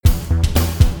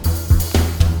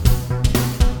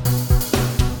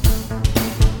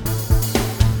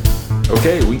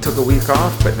Okay, we took a week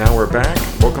off, but now we're back.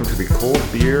 Welcome to the Cold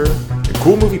Beer and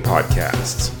Cool Movie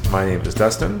Podcast. My name is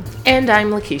Dustin. And I'm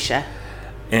Lakeisha.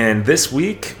 And this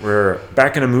week, we're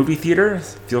back in a movie theater.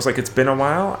 Feels like it's been a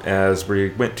while as we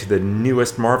went to the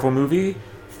newest Marvel movie,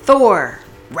 Thor,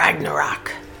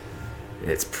 Ragnarok.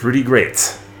 It's pretty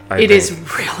great. It is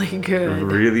really good.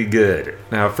 Really good.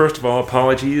 Now, first of all,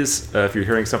 apologies if you're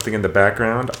hearing something in the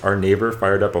background. Our neighbor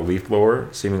fired up a leaf blower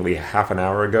seemingly half an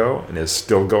hour ago and is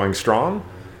still going strong.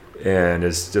 And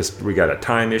it's just, we got a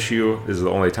time issue. This is the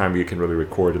only time you can really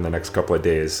record in the next couple of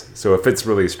days. So if it's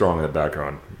really strong in the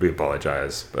background, we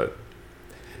apologize. But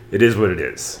it is what it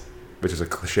is, which is a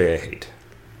cliche I hate.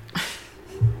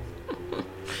 All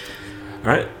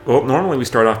right. Well, normally we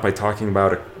start off by talking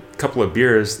about a couple of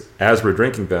beers as we're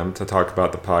drinking them to talk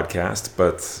about the podcast,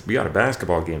 but we got a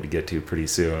basketball game to get to pretty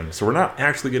soon, so we're not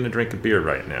actually going to drink a beer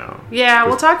right now. Yeah,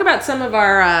 we'll talk about some of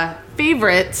our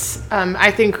favorites.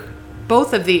 I think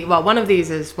one of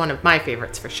these is one of my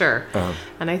favorites for sure,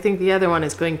 and I think the other one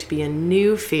is going to be a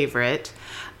new favorite,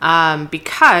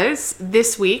 because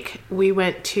this week we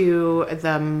went to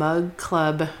the Mug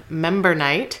Club member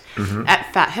night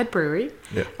at Fathead Brewery,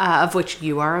 of which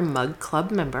you are a Mug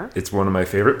Club member. It's one of my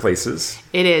favorite places.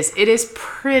 It is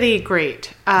pretty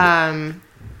great. I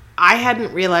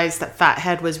hadn't realized that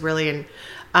Fathead was really in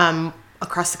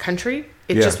across the country.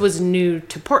 It just was new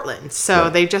to Portland. So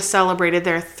they just celebrated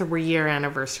their 3-year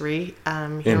anniversary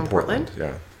here in Portland.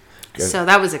 Yeah. So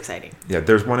that was exciting. Yeah,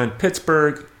 there's one in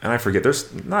Pittsburgh, and I forget,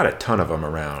 there's not a ton of them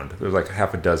around. There's like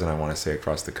half a dozen, I want to say,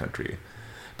 across the country.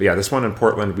 But yeah, this one in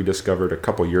Portland we discovered a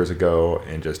couple years ago,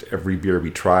 and just every beer we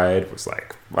tried was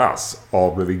like, wow, it's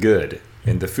all really good.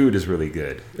 And the food is really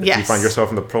good. If you find yourself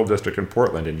in the Pearl District in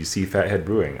Portland and you see Fathead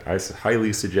Brewing, I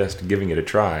highly suggest giving it a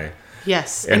try.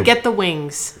 Yes, and get the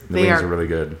wings. The wings are really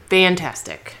good.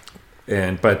 Fantastic.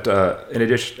 But in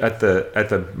addition, at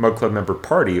the Mug Club member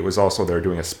party, it was also they're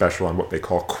doing a special on what they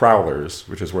call crowlers,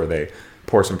 which is where they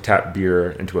pour some tap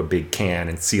beer into a big can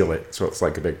and seal it, so it's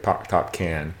like a big top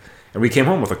can. And we came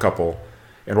home with a couple,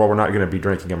 and while we're not going to be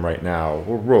drinking them right now,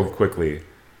 we'll real quickly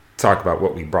talk about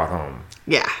what we brought home.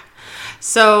 Yeah.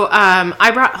 So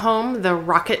I brought home the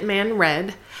Rocket Man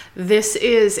Red. This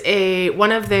is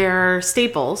one of their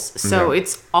staples, so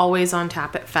it's always on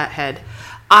tap at Fathead.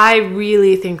 I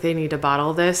really think they need to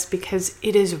bottle this because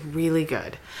it is really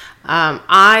good.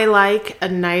 I like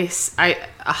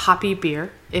a hoppy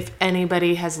beer. If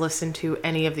anybody has listened to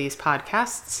any of these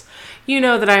podcasts, you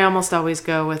know that I almost always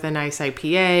go with a nice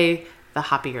IPA. The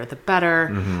hoppier, the better.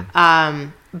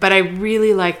 But I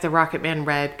really like the Rocket Man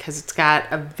Red because it's got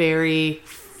a very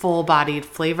full-bodied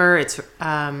flavor. It's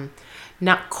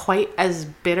not quite as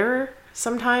bitter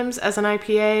sometimes as an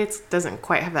IPA. It doesn't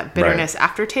quite have that bitterness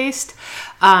aftertaste,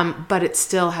 but it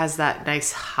still has that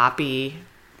nice hoppy,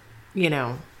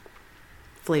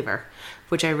 flavor,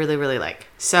 which I really, really like.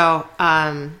 So,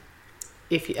 I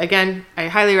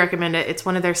highly recommend it. It's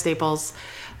one of their staples,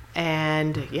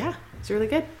 and yeah, it's really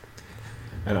good.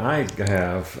 And I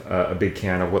have a big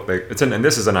can of and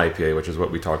this is an IPA, which is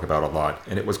what we talk about a lot,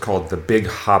 and it was called the Big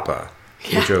Hoppa,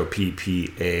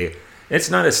 Hoppa. It's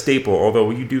not a staple,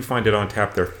 although you do find it on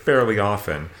tap there fairly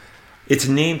often. Its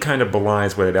name kind of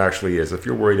belies what it actually is. If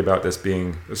you're worried about this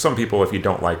being, some people, if you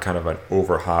don't like kind of an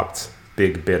over-hopped,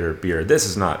 big bitter beer, this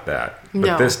is not that.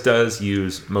 But this does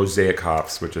use mosaic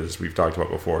hops, which is, we've talked about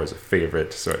before, as a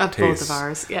favorite. So it tastes both of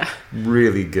ours,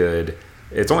 really good.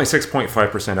 It's only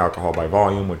 6.5% alcohol by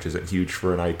volume, which isn't huge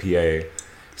for an IPA.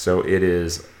 So it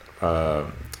is...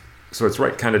 So it's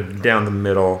right kind of down the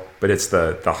middle, but it's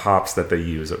the hops that they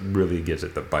use that really gives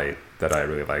it the bite that I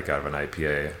really like out of an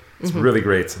IPA. It's really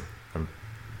great. I'm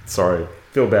sorry.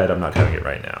 Feel bad I'm not having it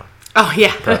right now. Oh,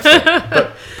 yeah. But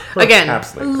again,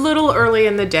 a little early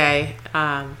in the day.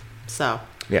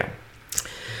 Yeah.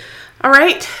 All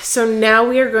right. So now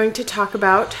we are going to talk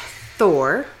about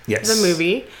Thor, the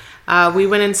movie. We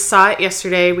went and saw it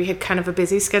yesterday. We had kind of a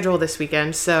busy schedule this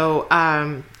weekend, so...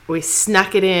 we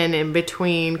snuck it in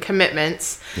between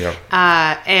commitments,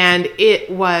 and it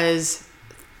was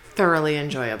thoroughly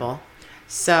enjoyable.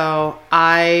 So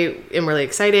I am really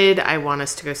excited. I want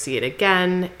us to go see it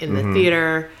again in the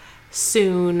theater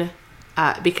soon,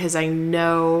 because I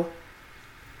know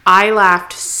I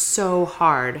laughed so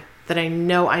hard that I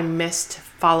know I missed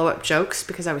follow-up jokes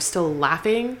because I was still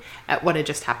laughing at what had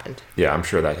just happened. Yeah, I'm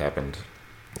sure that happened.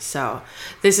 So,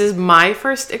 this is my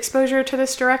first exposure to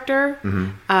this director,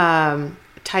 Taika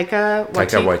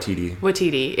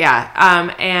Waititi.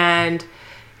 Yeah, and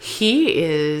he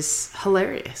is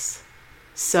hilarious.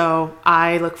 So,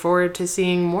 I look forward to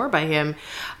seeing more by him.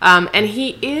 And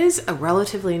he is a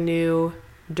relatively new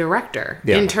director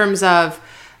in terms of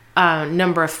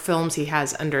number of films he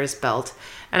has under his belt.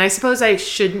 And I suppose I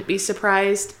shouldn't be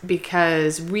surprised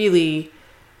because really,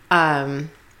 Kevin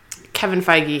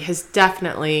Feige has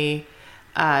definitely,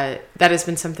 that has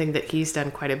been something that he's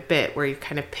done quite a bit, where he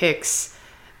kind of picks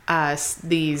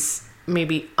these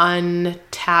maybe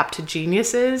untapped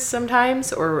geniuses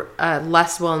sometimes, or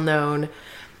less well-known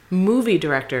movie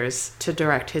directors to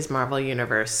direct his Marvel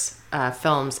Universe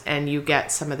films, and you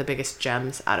get some of the biggest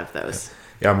gems out of those.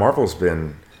 Yeah,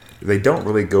 they don't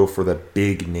really go for the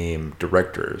big name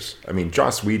directors. I mean,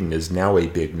 Joss Whedon is now a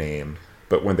big name,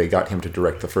 but when they got him to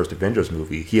direct the first Avengers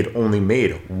movie, he had only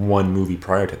made one movie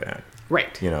prior to that.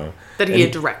 Right. You know, that he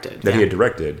had directed. He had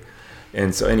directed.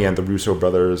 And so, the Russo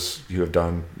brothers, who have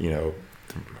done, the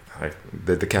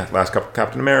last couple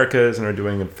Captain Americas and are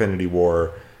doing Infinity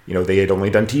War, they had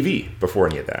only done TV before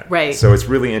any of that. Right. So it's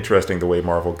really interesting the way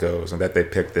Marvel goes, and that they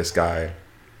picked this guy.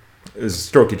 It was a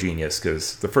stroke of genius,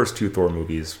 because the first two Thor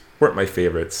movies weren't my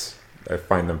favorites. I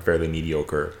find them fairly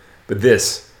mediocre. But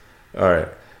this,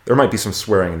 there might be some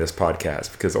swearing in this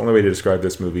podcast, because the only way to describe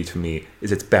this movie to me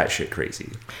is it's batshit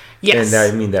crazy. Yes. And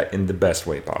I mean that in the best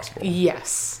way possible.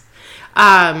 Yes.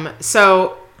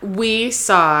 So we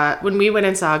saw, when we went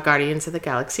and saw Guardians of the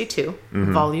Galaxy 2,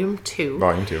 Volume 2.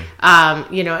 Volume 2.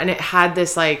 And it had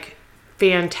this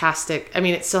fantastic,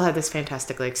 it still had this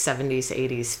fantastic 70s,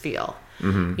 80s feel.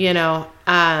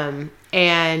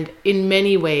 And in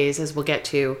many ways, as we'll get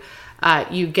to,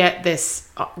 you get this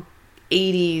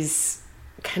 80s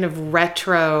kind of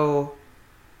retro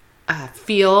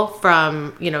feel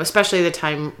from, especially the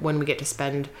time when we get to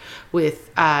spend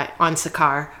with on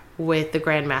Sakaar with the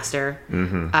Grandmaster,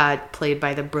 played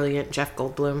by the brilliant Jeff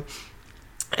Goldblum.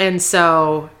 And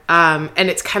so, and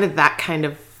it's kind of that kind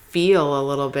of feel, a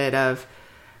little bit of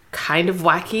kind of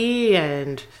wacky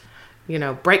and,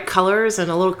 bright colors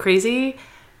and a little crazy,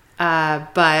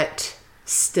 but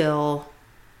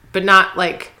not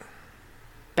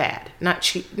bad, not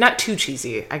too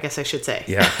cheesy, I guess I should say.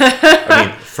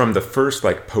 Yeah. From the first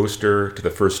poster to the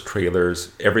first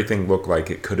trailers, everything looked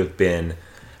like it could have been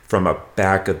from a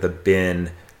back of the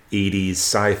bin 80s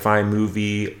sci-fi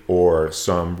movie or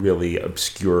some really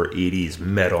obscure 80s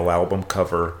metal album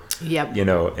cover. Yep.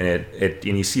 And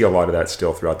you see a lot of that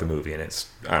still throughout the movie, and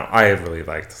I really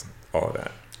liked all of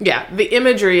that. Yeah, the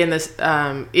imagery in this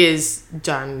is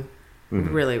done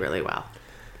really, really well.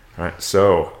 All right,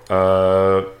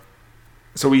 so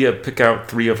we pick out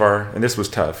three of our, and this was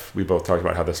tough. We both talked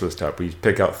about how this was tough. We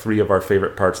pick out three of our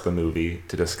favorite parts of the movie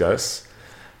to discuss.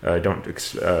 Don't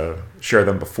share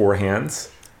them beforehand.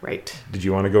 Right. Did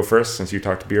you want to go first, since you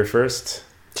talked beer first?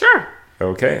 Sure.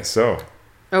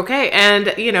 Okay,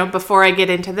 and before I get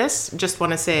into this, just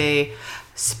want to say,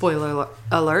 spoiler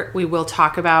alert, we will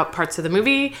talk about parts of the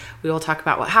movie, we will talk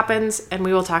about what happens, and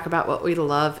we will talk about what we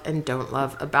love and don't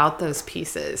love about those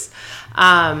pieces.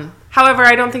 However,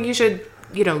 I don't think you should,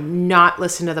 not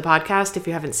listen to the podcast if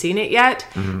you haven't seen it yet,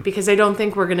 because I don't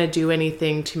think we're going to do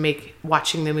anything to make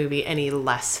watching the movie any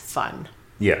less fun.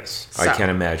 Yes, so. I can't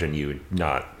imagine you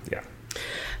not, yeah.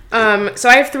 So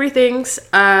I have three things.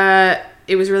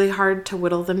 It was really hard to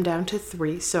whittle them down to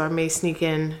three, so I may sneak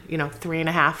in,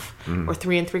 3.5 or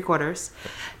 3 3/4.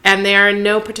 And they are in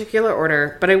no particular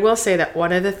order, but I will say that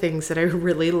one of the things that I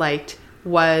really liked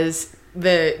was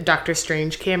the Doctor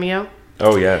Strange cameo.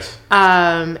 Oh, yes.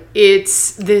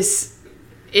 It's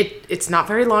not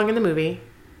very long in the movie.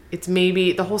 It's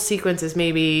maybe, the whole sequence is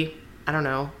maybe,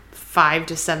 5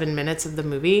 to 7 minutes of the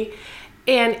movie.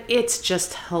 And it's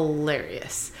just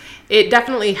hilarious. It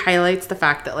definitely highlights the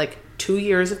fact that 2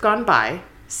 years have gone by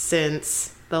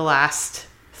since the last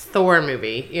Thor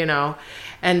movie,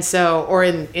 and so, or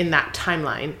in that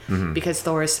timeline, because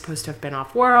Thor is supposed to have been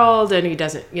off world, and he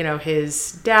doesn't,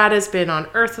 his dad has been on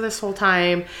Earth this whole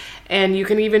time, and you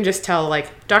can even just tell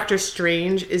Doctor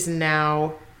Strange is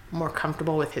now more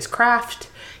comfortable with his craft.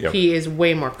 Yep. He is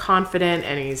way more confident,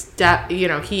 and he's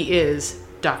he is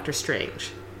Doctor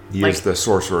Strange. He is the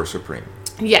Sorcerer Supreme.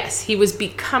 Yes, he was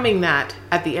becoming that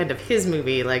at the end of his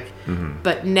movie,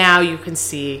 but now you can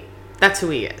see that's who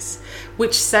he is,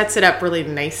 which sets it up really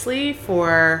nicely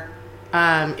for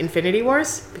Infinity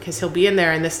Wars, because he'll be in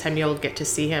there, and this time you'll get to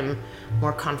see him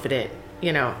more confident,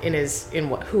 in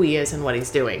who he is and what he's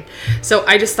doing. So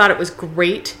I just thought it was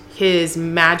great, his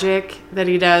magic that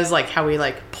he does, how he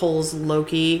pulls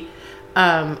Loki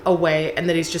away, and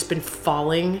that he's just been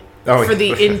falling for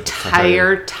the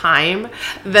entire time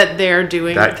that they're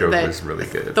doing that joke was really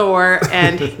good. Thor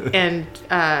and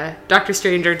Doctor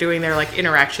Strange are doing their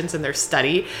interactions in their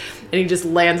study, and he just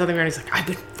lands on the ground. He's like, I've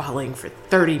been falling for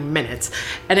 30 minutes,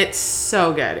 and it's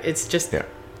so good. It's just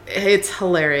it's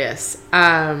hilarious.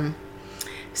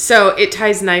 So it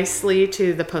ties nicely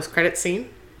to the post-credit scene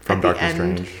From at the Doctor end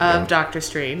Strange, of yeah. Doctor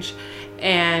Strange.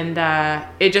 And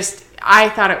I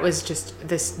thought it was just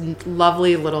this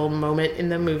lovely little moment in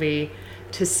the movie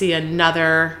to see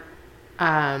another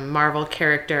Marvel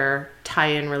character tie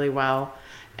in really well.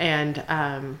 And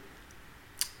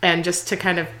just to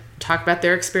kind of talk about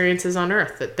their experiences on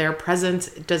Earth, that their presence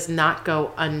does not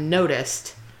go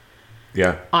unnoticed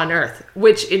on Earth,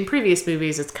 which in previous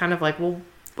movies, it's kind of like, well,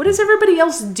 what is everybody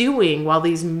else doing while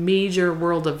these major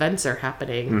world events are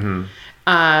happening?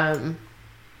 Like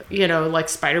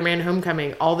Spider-Man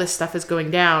Homecoming, all this stuff is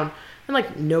going down and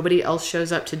like nobody else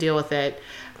shows up to deal with it.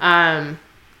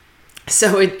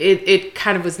 So it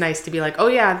kind of was nice to be like, oh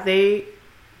yeah,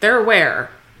 they're aware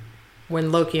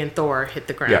when Loki and Thor hit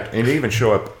the ground. Yeah, and they even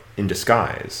show up in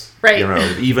disguise. Right.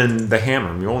 Even the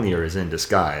Hammer Mjolnir is in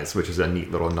disguise, which is a neat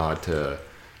little nod to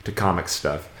comic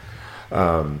stuff.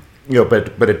 But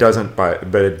it doesn't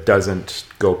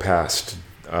go past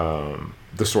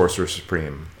the Sorcerer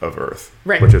Supreme of Earth,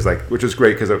 right? Which is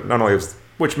great because not only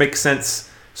which makes sense.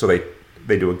 So they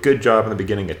do a good job in the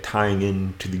beginning of tying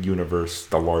into the universe,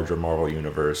 the larger Marvel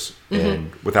universe,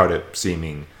 and without it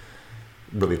seeming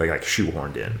really like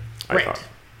shoehorned in. I thought.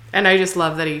 And I just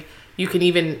love that you can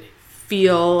even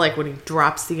feel like when he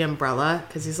drops the umbrella,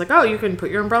 because he's like, oh, you can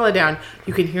put your umbrella down.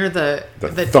 You can hear the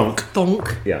thunk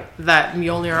that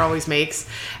Mjolnir always makes.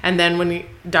 And then when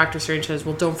Doctor Strange says,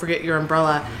 well, don't forget your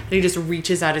umbrella, and he just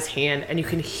reaches out his hand and you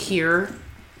can hear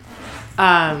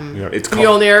it's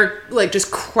Mjolnir like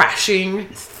just crashing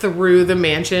through the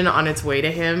mansion on its way to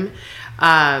him.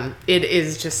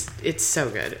 It's so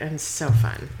good and so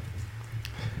fun.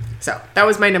 So that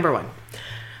was my number one.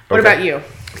 What about you?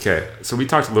 Okay, so we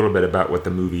talked a little bit about what the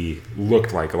movie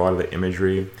looked like, a lot of the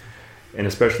imagery, and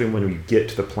especially when we get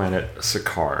to the planet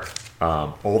Sakaar.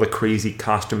 All the crazy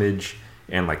costumage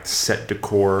and like set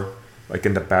decor, like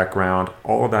in the background,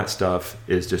 all of that stuff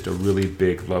is just a really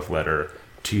big love letter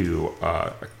to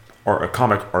a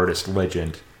comic artist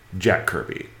legend, Jack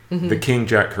Kirby. The King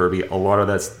Jack Kirby. A lot of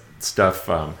that stuff,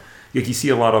 you see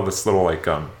a lot of this little like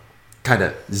kind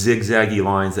of zigzaggy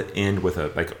lines that end with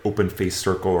a like open face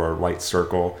circle or a light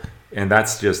circle, and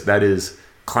that is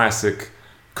classic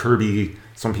Kirby.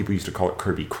 Some people used to call it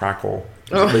Kirby Crackle.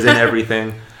 It was in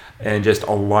everything, and just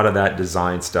a lot of that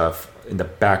design stuff in the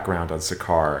background on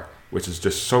Sakaar, which is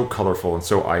just so colorful and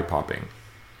so eye popping.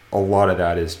 A lot of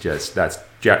that is that's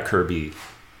Jack Kirby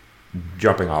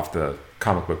jumping off the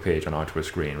comic book page and onto a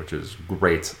screen, which is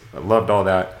great. I loved all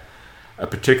that.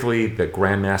 Particularly the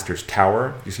Grandmaster's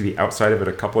Tower. You see the outside of it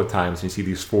a couple of times, and you see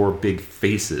these four big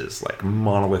faces, like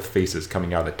monolith faces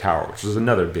coming out of the tower, which is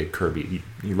another big Kirby.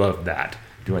 He loved that,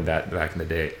 doing that back in the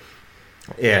day.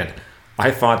 And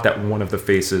I thought that one of the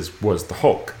faces was the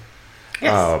Hulk.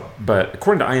 Yes. But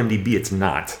according to IMDb, it's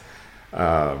not.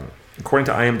 According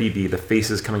to IMDb, the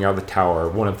faces coming out of the tower,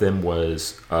 one of them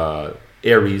was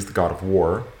Ares, the god of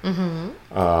war.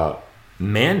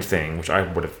 Man-Thing, which I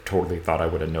would have totally thought I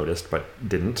would have noticed, but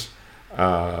didn't.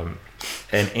 An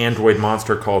android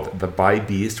monster called the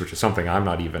Bi-Beast, which is something I'm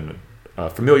not even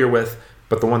familiar with,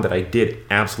 but the one that I did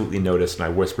absolutely notice, and I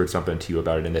whispered something to you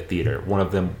about it in the theater. One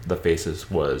of them, the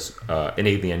faces, was an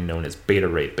alien known as Beta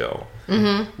Ray Bill,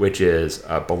 which is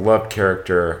a beloved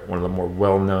character, one of the more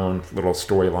well-known little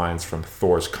storylines from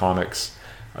Thor's comics,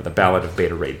 the Ballad of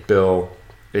Beta Ray Bill.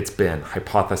 It's been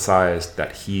hypothesized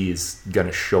that he's going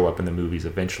to show up in the movies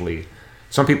eventually.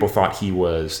 Some people thought he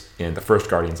was in the first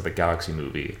Guardians of the Galaxy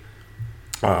movie,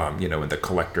 in the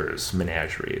Collector's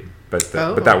Menagerie, but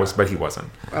he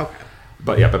wasn't. Okay.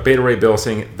 But Beta Ray Bill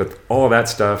saying that all of that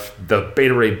stuff, the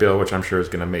Beta Ray Bill, which I'm sure is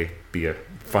going to be a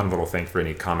fun little thing for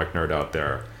any comic nerd out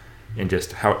there, and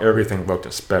just how everything looked,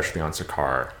 especially on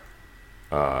Sakaar,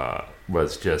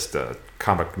 was just a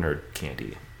comic nerd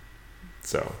candy.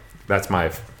 So that's my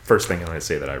first thing I'm going to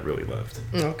say that I really loved.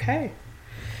 Okay.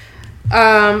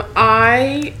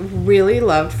 I really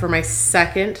loved, for my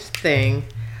second thing,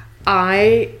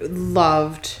 I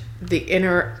loved the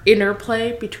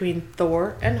interplay between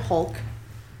Thor and Hulk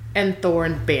and Thor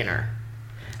and Banner.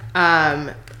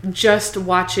 Just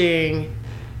watching,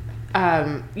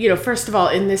 first of all,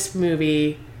 in this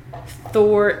movie,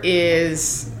 Thor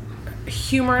is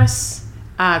humorous.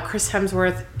 Chris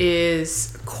Hemsworth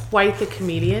is quite the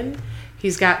comedian.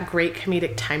 He's got great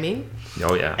comedic timing.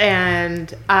 Oh, yeah.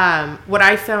 And what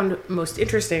I found most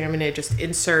interesting, I'm going to just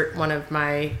insert one of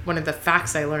the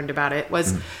facts I learned about it,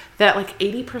 was that like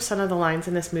 80% of the lines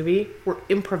in this movie were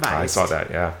improvised. I saw that,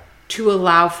 yeah. To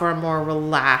allow for a more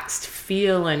relaxed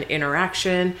feel and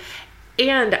interaction.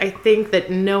 And I think that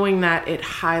knowing that, it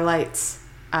highlights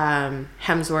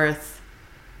Hemsworth,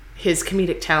 his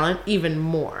comedic talent even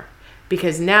more,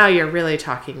 because now you're really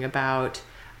talking about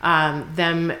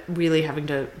them really having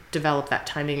to develop that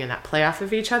timing and that play off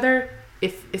of each other.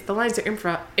 If the lines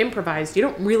are improvised, you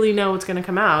don't really know what's going to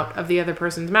come out of the other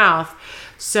person's mouth,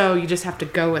 so you just have to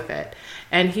go with it.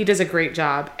 And he does a great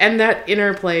job. And that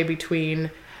interplay between,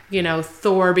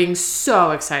 Thor being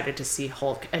so excited to see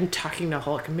Hulk and talking to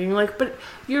Hulk and being like, but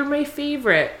you're my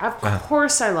favorite. Of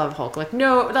course I love Hulk. Like,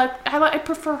 no, like I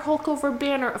prefer Hulk over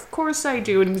Banner. Of course I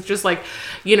do. And he's just like,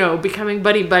 becoming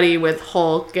buddy with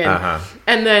Hulk. And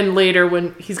then later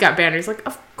when he's got Banner, he's like,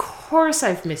 of course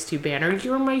I've missed you, Banner.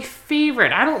 You're my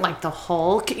favorite. I don't like the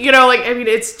Hulk.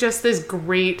 It's just this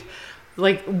great,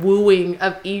 wooing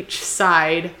of each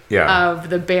side of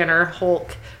the Banner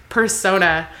Hulk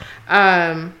persona.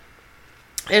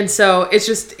 And so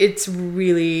it's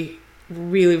really,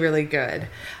 really, really good.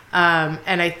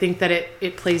 And I think that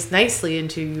it plays nicely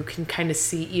into, you can kind of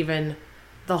see even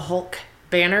the Hulk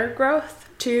Banner growth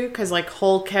too. Cause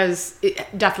Hulk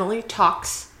it definitely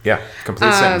talks. Yeah,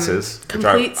 complete sentences.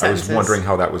 I was wondering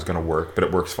how that was going to work, but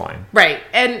it works fine. Right.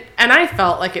 And I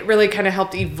felt like it really kind of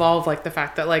helped evolve, the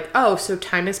fact that so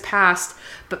time has passed,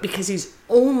 but because he's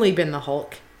only been the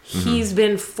Hulk, he's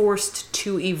been forced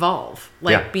to evolve,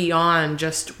 beyond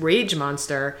just Rage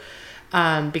Monster,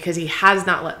 because he has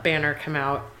not let Banner come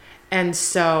out. And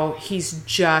so he's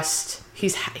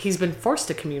been forced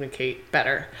to communicate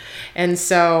better. And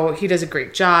so he does a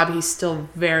great job. He's still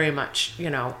very much,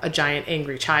 a giant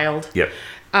angry child. Yep.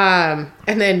 And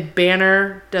then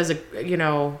Banner does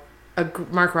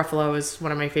Mark Ruffalo is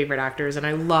one of my favorite actors. And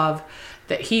I love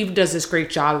that he does this great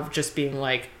job of just being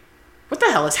like, what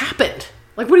the hell has happened?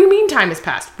 What do you mean time has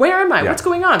passed? Where am I? Yeah. What's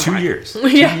going on? 2 years. 2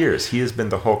 years. He has been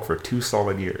the Hulk for 2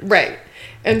 solid years. Right.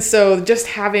 And so just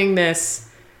having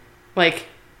this,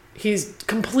 he's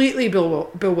completely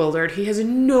bewildered. He has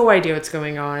no idea what's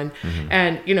going on.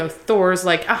 And, Thor's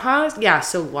like, yeah,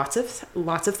 so lots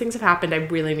of things have happened. I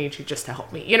really need you just to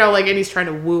help me. And he's trying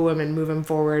to woo him and move him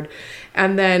forward.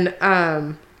 And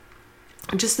then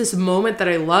just this moment that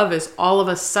I love is all of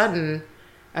a sudden,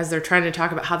 as they're trying to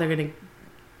talk about how they're going to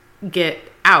get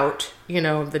out,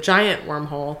 the giant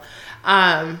wormhole,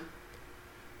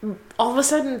 all of a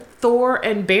sudden Thor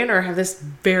and Banner have this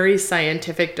very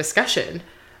scientific discussion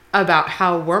about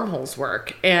how wormholes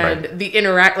work and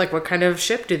what kind of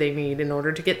ship do they need in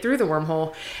order to get through the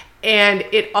wormhole. And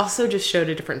it also just showed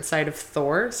a different side of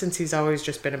Thor, since he's always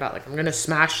just been about I'm going to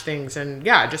smash things and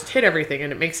just hit everything,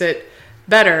 and it makes it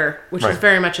better, which is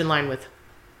very much in line with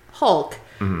Hulk.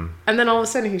 And then all of a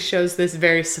sudden he shows this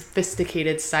very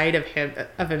sophisticated side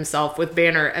of himself with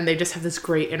Banner, and they just have this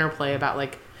great interplay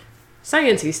about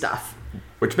science-y stuff.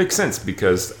 Which makes sense,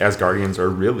 because Asgardians are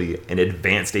really an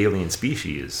advanced alien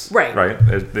species. Right. Right?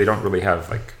 They don't really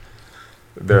have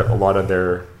a lot of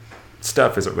their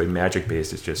stuff isn't really magic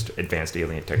based. It's just advanced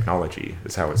alien technology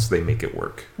is how they make it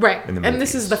work. Right. And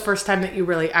this is the first time that you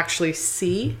really actually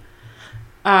see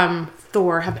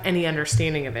Thor have any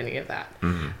understanding of any of that.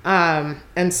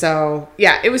 And so,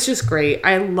 it was just great.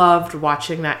 I loved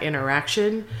watching that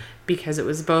interaction, because it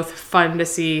was both fun to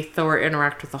see Thor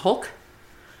interact with the Hulk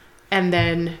and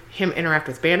then him interact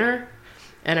with Banner.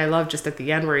 And I love just at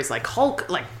the end where he's like, Hulk,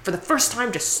 for the first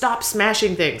time, just stop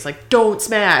smashing things. Don't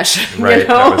smash. Right.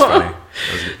 That was funny.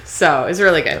 So it's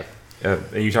really good.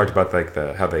 And you talked about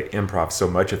how they improv so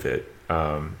much of it.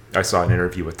 I saw an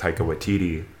interview with Taika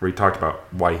Waititi where he talked about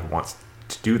why he wants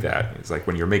to do that. It's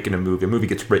when you're making a movie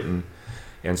gets written,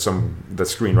 and the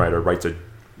screenwriter writes a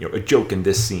joke in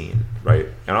this scene, right?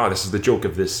 And this is the joke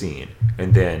of this scene,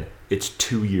 and then it's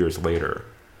 2 years later,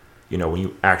 when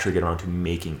you actually get around to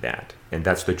making that, and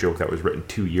that's the joke that was written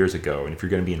 2 years ago. And if you're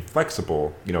going to be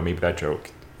inflexible, maybe that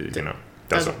joke,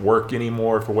 doesn't work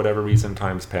anymore for whatever reason.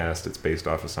 Time's passed. It's based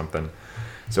off of something.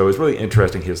 So it was really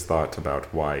interesting, his thoughts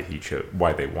about why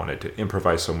they wanted to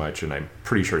improvise so much, and I'm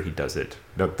pretty sure he does it.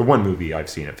 The one movie I've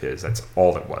seen of his, that's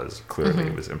all it was. Clearly,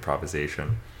 it was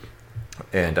improvisation.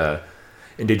 And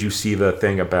did you see the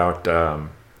thing about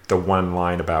the one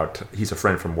line about he's a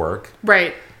friend from work?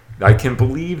 Right. I can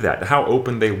believe that, how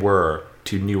open they were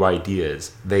to new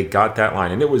ideas. They got that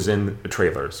line, and it was in a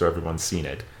trailer, so everyone's seen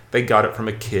it. They got it from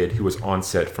a kid who was on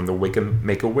set from the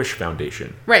Make-A-Wish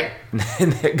Foundation. Right.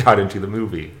 And they got into the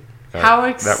movie. How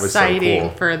exciting that was so cool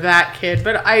for that kid.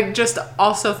 But I just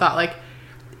also thought,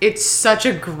 it's such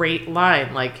a great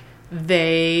line.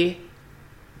 They,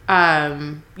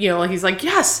 he's like,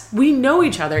 yes, we know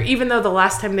each other. Even though the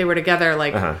last time they were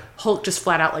together, Hulk just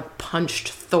flat out, punched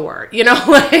Thor.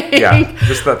 Yeah,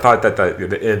 just the thought that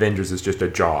the Avengers is just a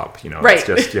job. Right. It's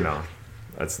just,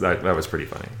 that was pretty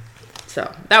funny.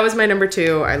 So that was my number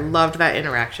 2. I loved that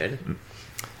interaction.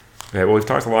 Okay, well, we've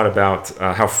talked a lot about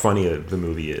how funny the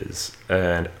movie is.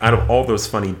 And out of all those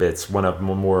funny bits, one of the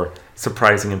more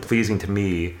surprising and pleasing to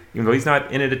me, even though he's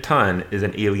not in it a ton, is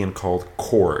an alien called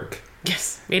Korg.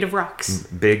 Yes, made of rocks.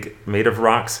 Big, made of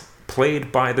rocks,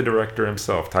 played by the director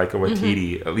himself, Taika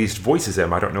Waititi. At least voices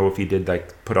him. I don't know if he did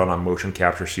put on a motion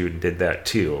capture shoot and did that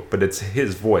too, but it's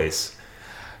his voice.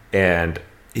 And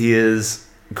he is,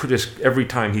 just every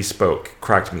time he spoke,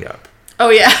 cracked me up. Oh,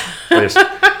 yeah.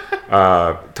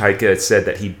 Taika said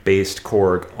that he based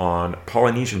Korg on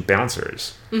Polynesian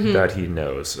bouncers that he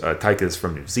knows. Taika is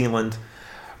from New Zealand,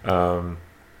 and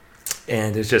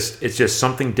it's just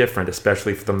something different,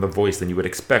 especially from the voice than you would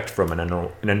expect from an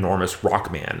enormous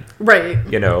rock man. Right.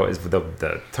 Is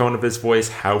the tone of his voice,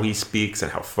 how he speaks,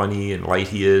 and how funny and light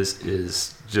he is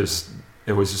just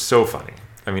it was just so funny.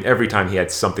 I mean, every time he had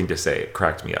something to say, it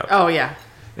cracked me up. Oh yeah.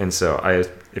 And so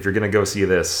if you're going to go see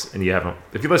this and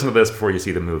if you listen to this before you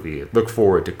see the movie, look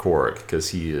forward to Korg because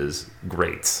he is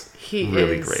great. He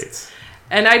really is great.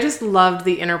 And I just loved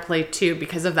the interplay too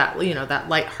because of that, that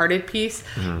lighthearted piece.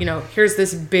 Here's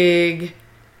this big,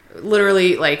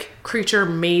 literally creature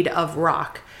made of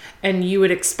rock. And you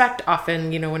would expect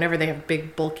often, whenever they have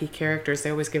big, bulky characters,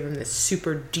 they always give him this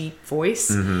super deep voice.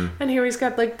 And here he's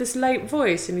got this light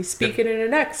voice and he's speaking in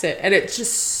an accent. And it's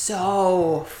just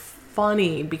so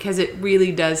funny because it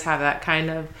really does have that kind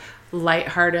of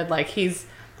lighthearted, he's,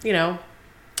 a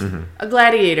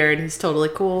gladiator and he's totally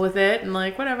cool with it and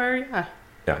whatever, yeah.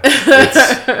 Yeah,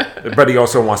 but he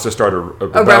also wants to start a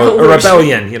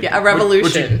rebellion. A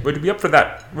revolution. Would you be up for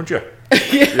that? Wouldn't you?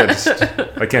 Yeah.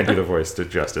 I can't do the voice to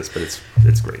justice, but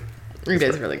it's great. It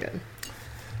is really good.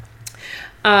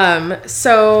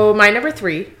 So my number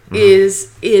 3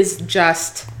 is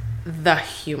just the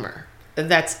humor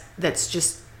that's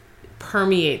just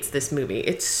permeates this movie.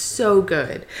 It's so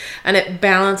good, and it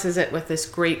balances it with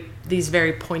these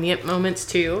very poignant moments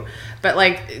too, but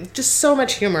just so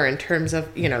much humor in terms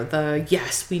of the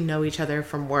yes, we know each other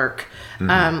from work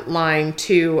line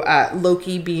to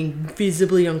Loki being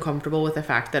visibly uncomfortable with the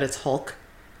fact that it's Hulk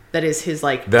that is his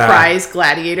prize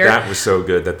gladiator. That was so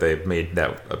good that they made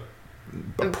that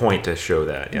a point to show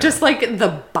that. Yeah. Just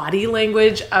the body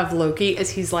language of Loki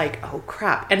as he's oh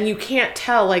crap, and you can't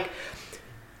tell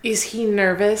is he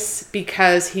nervous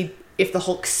because if the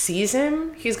Hulk sees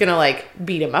him, he's gonna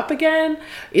beat him up again?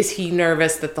 Is he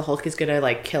nervous that the Hulk is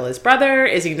gonna kill his brother?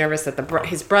 Is he nervous that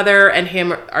his brother and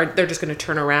him they're just gonna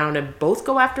turn around and both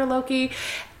go after Loki?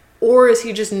 Or is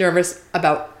he just nervous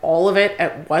about all of it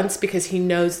at once because he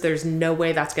knows there's no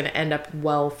way that's gonna end up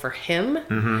well for him?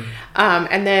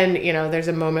 And then there's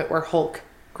a moment where Hulk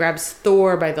grabs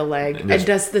Thor by the leg and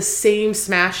does the same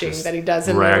smashing that he does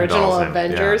in the original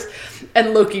Avengers. Yeah.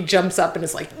 And Loki jumps up and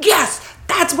is yes,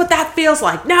 that's what that feels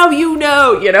like. Now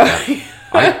Yeah.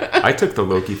 I took the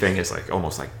Loki thing as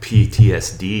almost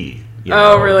PTSD.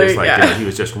 Oh, really? He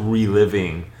was just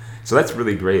reliving. So that's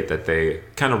really great that they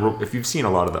kind of, if you've seen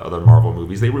a lot of the other Marvel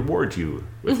movies, they reward you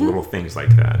with little things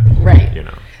like that. Right.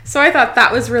 So I thought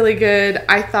that was really good.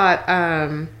 I thought,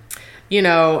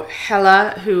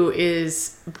 Hela, who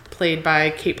is played by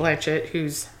Cate Blanchett,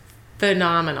 who's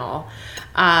phenomenal.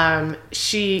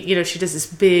 She does this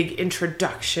big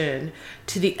introduction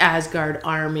to the Asgard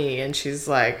army, and she's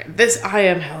I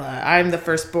am Hela, I'm the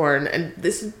firstborn, and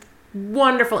this is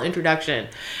wonderful introduction.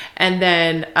 And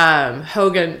then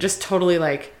Hogan just totally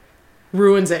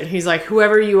ruins it, and he's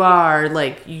whoever you are,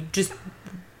 you just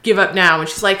give up now. And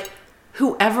she's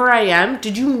whoever I am,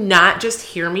 did you not just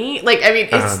hear me?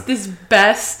 It's this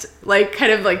best,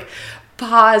 kind of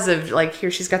pause of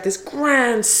here she's got this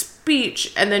grand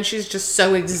speech, and then she's just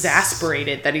so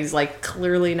exasperated that he's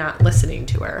clearly not listening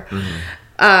to her.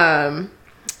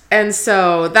 And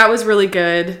so that was really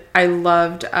good. I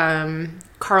loved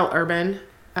Carl Urban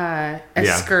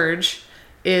as Scourge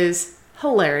is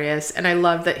hilarious, and I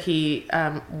love that he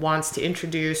wants to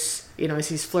introduce, as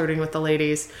he's flirting with the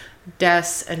ladies,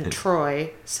 Des and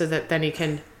Troy, so that then he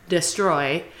can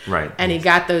destroy. Right. And he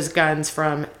got those guns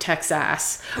from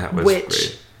Texas,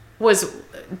 which was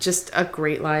just a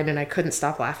great line, and I couldn't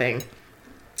stop laughing.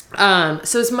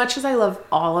 So as much as I love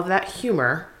all of that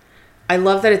humor, I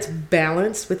love that it's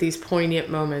balanced with these poignant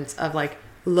moments of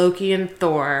Loki and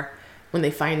Thor when they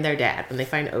find their dad, when they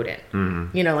find Odin.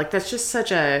 That's just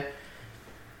such a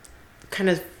kind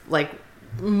of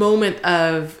moment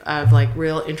of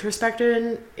real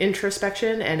introspection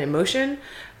and emotion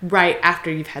right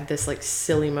after you've had this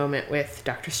silly moment with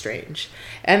Doctor Strange.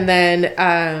 And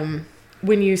then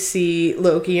when you see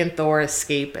Loki and Thor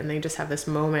escape, and they just have this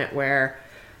moment where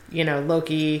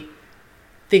Loki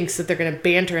thinks that they're going to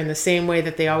banter in the same way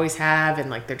that they always have,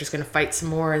 and they're just going to fight some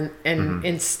more, and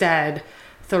instead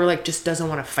Thor like just doesn't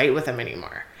want to fight with him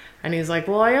anymore. And he's like,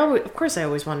 well, of course I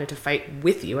always wanted to fight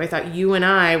with you. I thought you and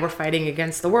I were fighting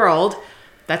against the world.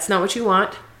 That's not what you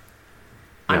want.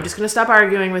 I'm just going to stop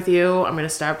arguing with you. I'm going to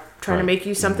stop trying to make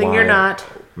you something you're not.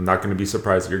 I'm not going to be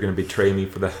surprised if you're going to betray me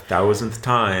for the 1000th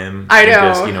time. I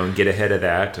know. And just, get ahead of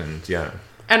that. And yeah.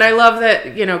 And I love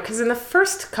that, because in the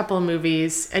first couple of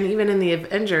movies, and even in the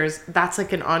Avengers, that's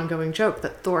like an ongoing joke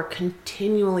that Thor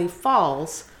continually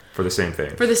falls. For the same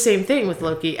thing. With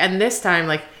Loki. And this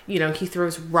time, he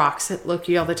throws rocks at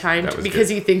Loki all the time because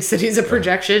he thinks that he's a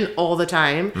projection all the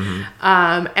time.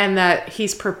 Mm-hmm. And that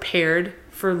he's prepared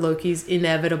for Loki's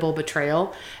inevitable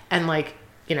betrayal and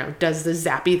does the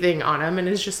zappy thing on him and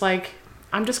is just like,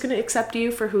 I'm just going to accept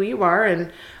you for who you are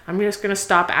and I'm just going to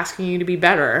stop asking you to be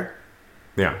better.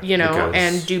 Yeah.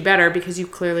 And do better because you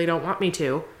clearly don't want me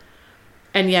to.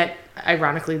 And yet,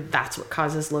 ironically, that's what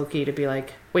causes Loki to be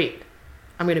like, wait,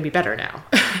 I'm going to be better now.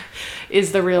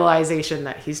 Is the realization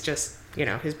that he's just,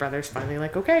 his brother's finally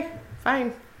like, okay,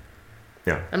 fine.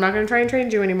 Yeah. I'm not going to try and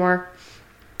change you anymore.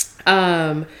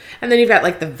 And then you've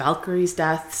got the Valkyries'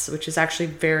 deaths, which is actually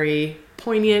very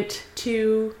poignant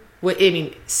to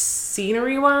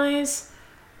scenery wise.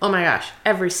 Oh my gosh,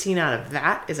 every scene out of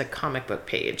that is a comic book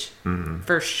page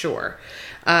for sure.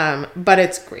 But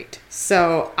it's great.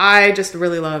 So I just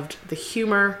really loved the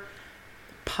humor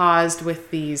paused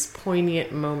with these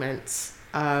poignant moments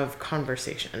of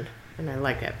conversation, and I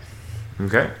like it.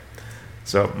 Okay.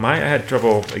 So I had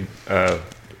trouble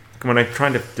when I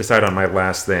tried to decide on my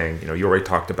last thing. You already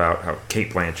talked about how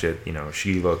Cate Blanchett,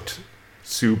 she looked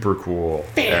super cool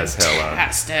as Hela.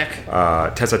 Fantastic.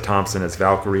 Tessa Thompson as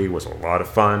Valkyrie was a lot of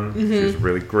fun. Mm-hmm. She was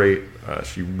really great.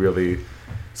 She really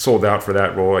sold out for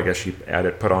that role. I guess she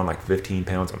put on 15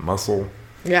 pounds of muscle.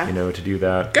 Yeah. To do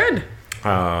that. Good.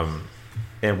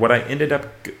 And what I ended up,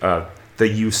 the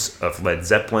use of Led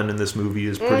Zeppelin in this movie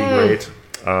is pretty great.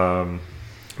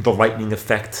 The lightning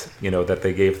effect, that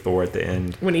they gave Thor at the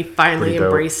end. When he finally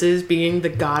embraces being the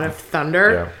god of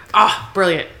thunder. Yeah.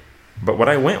 Brilliant. But what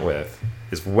I went with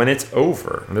is when it's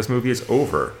over, when this movie is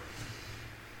over,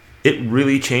 it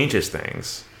really changes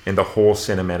things in the whole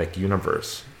cinematic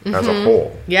universe as a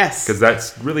whole. Yes. Because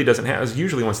that really doesn't happen.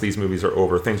 Usually once these movies are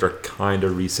over, things are kind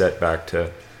of reset back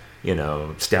to,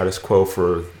 status quo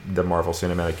for the Marvel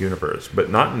Cinematic Universe.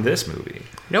 But not in this movie.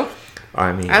 Nope.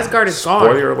 Asgard is gone.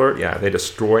 Spoiler alert, yeah, they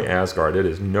destroy Asgard. It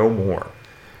is no more.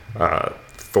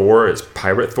 Thor is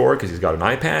Pirate Thor because he's got an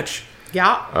eye patch.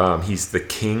 Yeah. He's the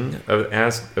king of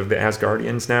the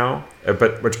Asgardians now,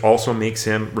 but which also makes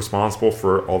him responsible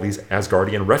for all these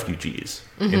Asgardian refugees.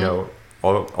 Mm-hmm.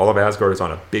 All of Asgard is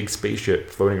on a big spaceship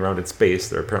floating around in space.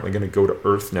 They're apparently going to go to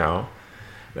Earth now.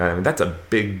 That's a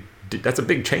big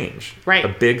change. Right. A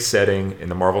big setting in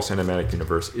the Marvel Cinematic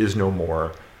Universe is no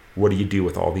more. What do you do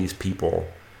with all these people?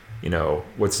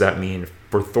 What's that mean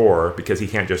for Thor? Because he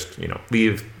can't just,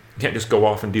 leave, can't just go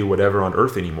off and do whatever on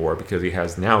Earth anymore because he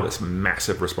has now this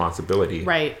massive responsibility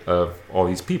of all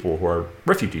these people who are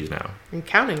refugees now. And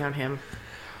counting on him.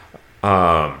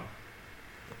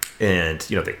 And,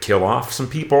 they kill off some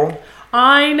people.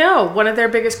 I know. One of their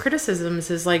biggest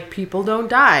criticisms is people don't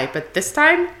die. But this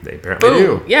time, they apparently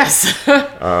do. Yes.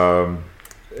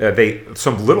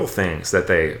 Some little things that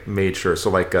they made sure. So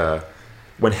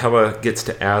when Hela gets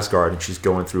to Asgard and she's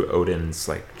going through Odin's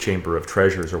chamber of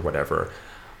treasures or whatever,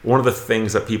 one of the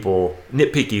things that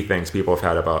nitpicky things people have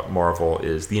had about Marvel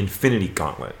is the Infinity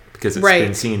Gauntlet, because it's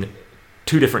been seen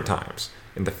 2 different times.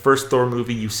 In the first Thor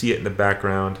movie, you see it in the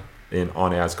background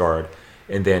on Asgard,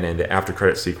 and then in the after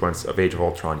credit sequence of Age of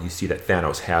Ultron, you see that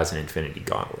Thanos has an Infinity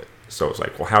Gauntlet. So it's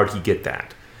well, how did he get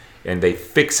that? And they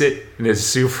fix it, and it's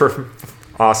super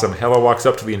awesome. Hela walks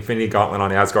up to the Infinity Gauntlet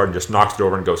on Asgard and just knocks it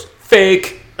over and goes,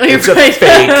 fake! It's a fake!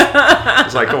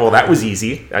 It's oh, well, that was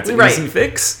easy. That's an easy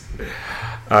fix.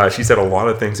 She said a lot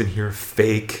of things in here,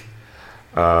 fake.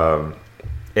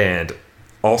 And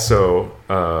also,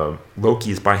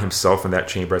 Loki is by himself in that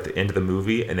chamber at the end of the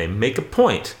movie, and they make a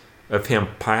point of him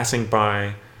passing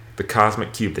by the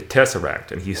cosmic cube, the Tesseract,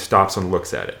 and he stops and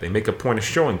looks at it. They make a point of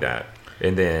showing that.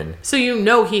 And then... So he has it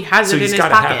in his pocket. So he's got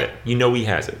to have it. He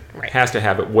has it. Right. Has to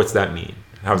have it. What's that mean?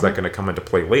 How's that going to come into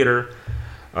play later?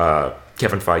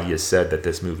 Kevin Feige has said that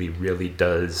this movie really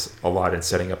does a lot in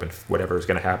setting up whatever is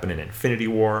going to happen in Infinity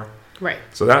War. Right.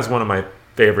 So that was one of my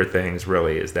favorite things,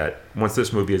 really, is that once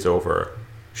this movie is over,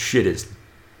 shit is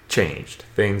changed.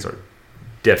 Things are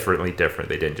definitely different.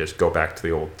 They didn't just go back to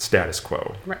the old status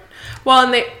quo. Right. Well,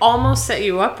 and they almost set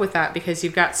you up with that because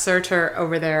you've got Surtur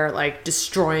over there,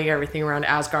 destroying everything around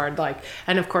Asgard,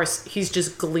 and of course he's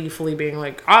just gleefully being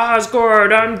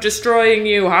Asgard, I'm destroying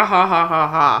you, ha ha ha ha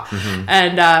ha.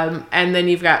 Mm-hmm. And then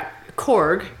you've got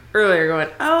Korg earlier going,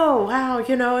 oh, wow,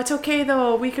 it's okay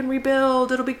though. We can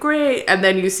rebuild. It'll be great. And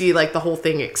then you see like the whole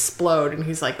thing explode and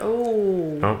he's like,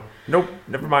 oh, nope,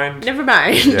 never mind.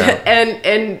 Yeah.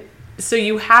 and so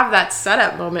you have that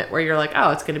setup moment where you're like,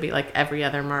 oh, it's going to be like every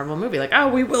other Marvel movie. Like, oh,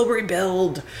 we will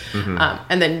rebuild.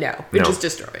 And then it just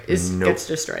gets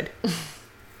destroyed.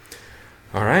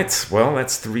 All right. Well,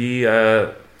 that's 3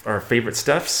 our favorite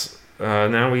stuffs.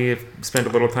 Now we spent a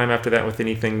little time after that with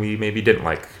anything we maybe didn't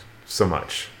like so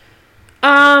much.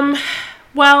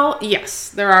 Well, yes,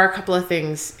 there are a couple of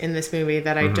things in this movie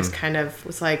that I just kind of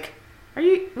was like, are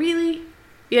you really?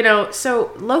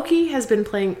 So Loki has been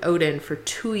playing Odin for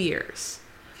 2 years.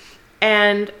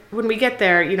 And when we get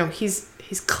there,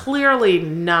 he's clearly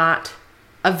not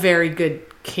a very good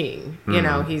king.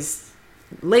 He's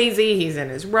lazy, he's in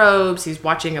his robes, he's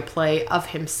watching a play of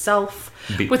himself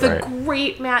with a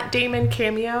great Matt Damon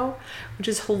cameo, which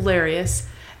is hilarious.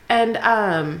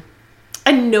 And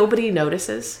nobody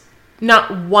notices.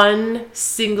 Not one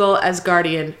single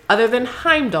Asgardian, other than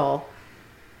Heimdall,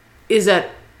 is at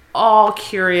all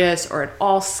curious or at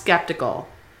all skeptical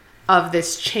of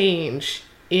this change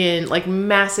in, like,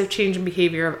 massive change in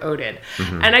behavior of Odin.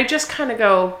 And I just kind of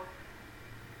go,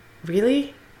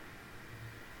 really?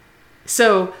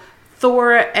 So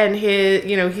Thor and his,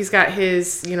 he's got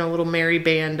his, little merry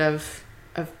band of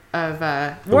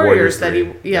warriors that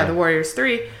the Warriors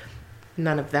 3.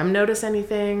 None of them notice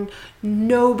anything.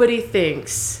 Nobody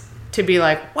thinks to be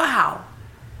like, wow,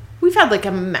 we've had like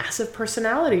a massive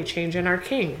personality change in our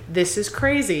king. This is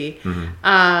crazy.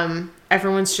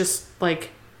 Everyone's just like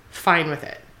fine with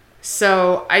it.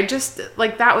 So I just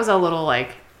like, that was a little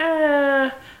like,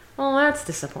 well, that's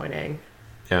disappointing.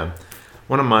 Yeah.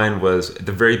 One of mine was at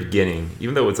the very beginning,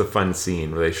 even though it's a fun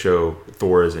scene where they show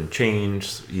Thor is in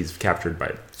chains, he's captured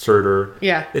by Surtur.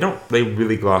 Yeah. They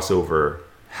really gloss over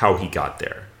how he got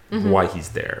there, why he's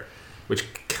there, which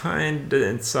kind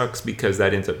of sucks because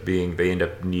that ends up being, they end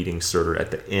up needing Surtur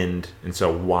at the end. And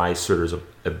so why Surtur's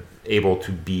able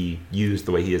to be used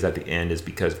the way he is at the end is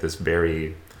because of this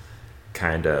very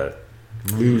kind of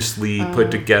loosely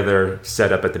put together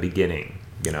setup at the beginning.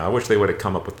 I wish they would have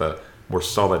come up with a more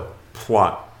solid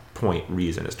plot point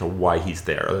reason as to why he's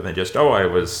there, other than just, I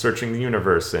was searching the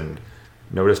universe and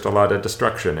noticed a lot of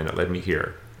destruction and it led me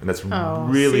here. And that's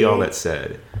really all that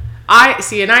said.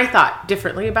 I thought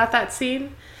differently about that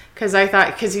scene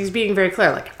because he's being very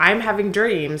clear, like, I'm having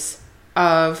dreams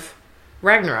of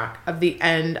Ragnarok, of the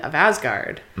end of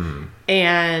Asgard.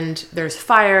 And there's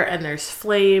fire and there's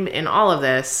flame in all of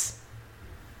this.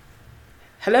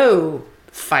 Hello,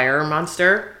 fire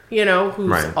monster,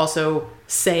 who's also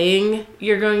saying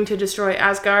you're going to destroy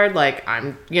Asgard. Like,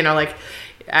 I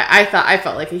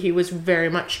felt like he was very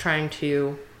much trying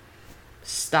to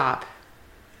stop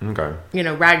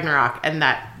Ragnarok, and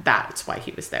that's why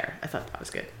he was there. I thought that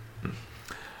was good.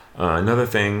 Another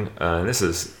thing, this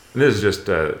is just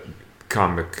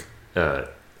comic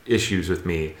issues with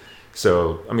me.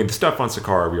 So the stuff on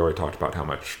Sakaar, we already talked about how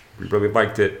much we really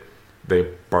liked it.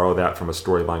 They borrow that from a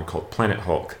storyline called Planet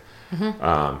Hulk,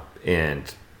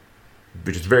 and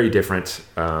which is very different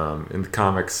in the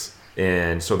comics,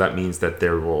 and so that means that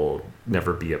there will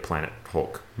never be a Planet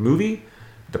Hulk movie.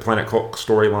 The Planet Hulk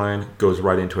storyline goes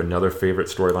right into another favorite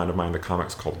storyline of mine in the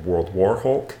comics called World War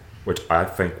Hulk, which I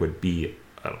think would be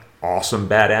an awesome,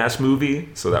 badass movie.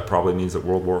 So that probably means that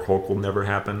World War Hulk will never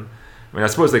happen. I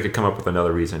suppose they could come up with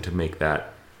another reason to make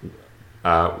that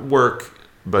work,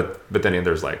 but then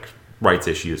there's like rights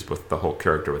issues with the Hulk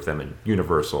character with them in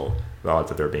Universal. The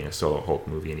odds of there being a solo Hulk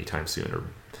movie anytime soon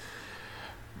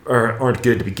aren't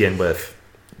good to begin with.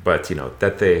 But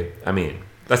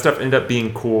that stuff ended up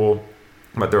being cool.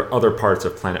 But there are other parts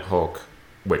of Planet Hulk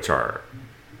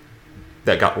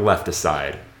that got left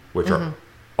aside, which are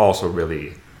also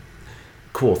really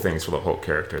cool things for the Hulk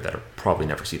character that I'll probably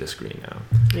never see the screen now.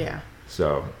 Yeah.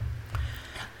 So.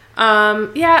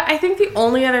 I think the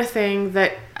only other thing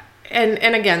that,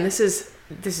 and again, this is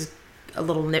a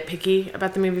little nitpicky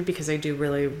about the movie because I do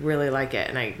really, really like it,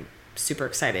 and I'm super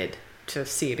excited to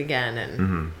see it again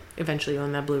and eventually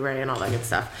own that Blu-ray and all that good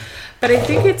stuff. But I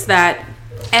think it's that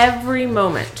every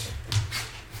moment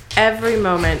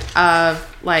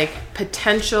of like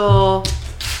potential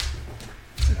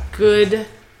good,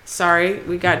 sorry,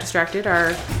 we got distracted,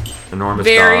 our enormous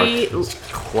very dog,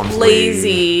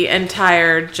 lazy and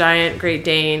tired giant Great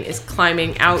Dane is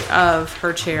climbing out of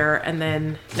her chair, and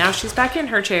then now she's back in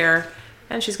her chair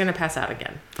and she's going to pass out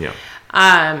again. Yeah.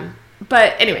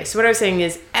 But anyway, so what I was saying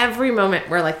is every moment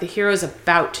where like the hero's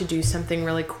about to do something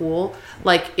really cool,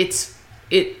 like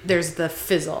there's the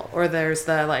fizzle or there's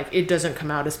the like it doesn't come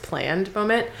out as planned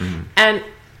moment. And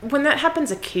when that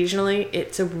happens occasionally,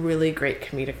 it's a really great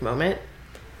comedic moment.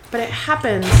 But it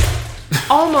happens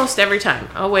almost every time.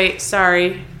 Oh, wait,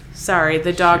 sorry.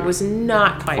 The dog was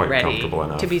not quite ready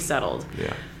to be settled.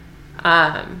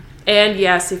 Yeah. And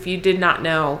yes, if you did not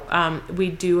know, we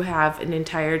do have an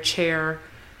entire chair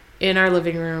in our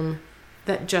living room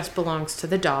that just belongs to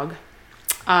the dog.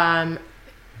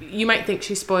 You might think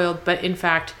she's spoiled, but in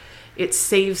fact, it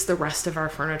saves the rest of our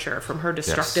furniture from her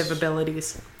destructive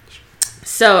abilities.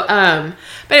 So,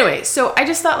 but anyway, so I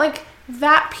just thought like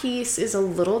that piece is a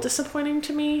little disappointing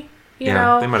to me. You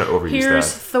know, they might have overused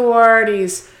here's that. Thor, and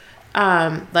he's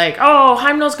like, oh,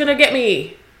 Heimdall's gonna get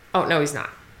me. Oh no, he's not.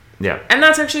 Yeah. And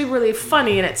that's actually really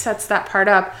funny, and it sets that part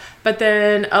up. But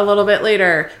then a little bit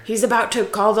later, he's about to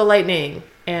call the lightning,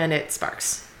 and it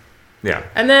sparks. Yeah.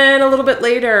 And then a little bit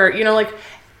later, you know, like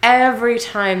every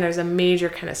time there's a major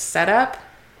kind of setup,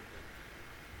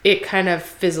 it kind of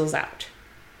fizzles out.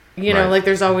 You know, like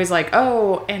there's always like,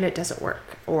 oh, and it doesn't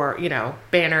work. Or, you know,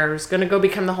 Banner's going to go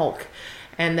become the Hulk,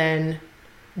 and then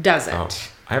doesn't. Oh,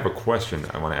 I have a question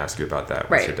I want to ask you about that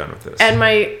once you're done with this. And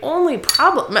my only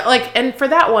problem, like, and for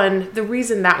that one, the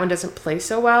reason that one doesn't play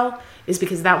so well is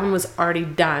because that one was already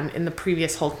done in the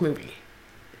previous Hulk movie.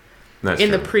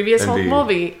 In the previous Hulk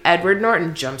movie, Edward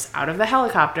Norton jumps out of the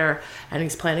helicopter and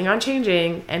he's planning on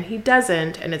changing, and he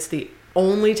doesn't, and it's the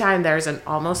only time there's an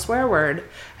almost swear word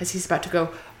as he's about to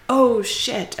go, oh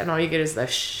shit, and all you get is the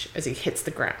shh as he hits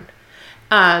the ground.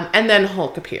 And then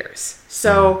Hulk appears.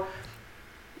 So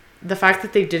the fact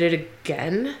that they did it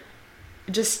again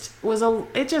just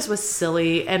was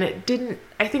silly, and it didn't.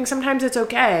 I think sometimes it's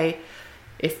okay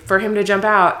for him to jump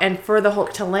out and for the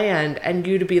Hulk to land and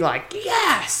you to be like,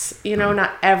 yes, you know,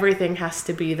 not everything has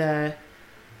to be the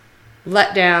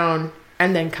let down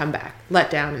and then come back,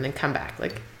 let down and then come back.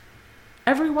 Like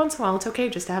every once in a while, it's okay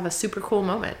just to have a super cool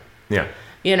moment. Yeah.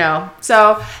 You know,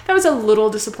 so that was a little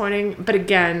disappointing, but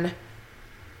again,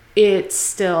 it's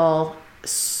still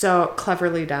so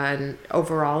cleverly done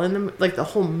overall in the, like the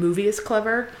whole movie is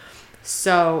clever.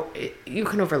 So you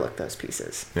can overlook those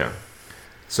pieces. Yeah.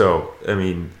 So, I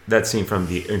mean, that scene from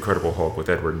The Incredible Hulk with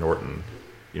Edward Norton,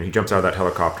 you know, he jumps out of that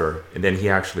helicopter and then he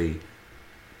actually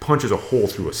punches a hole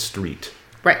through a street.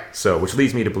 Right. So, which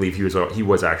leads me to believe he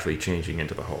was actually changing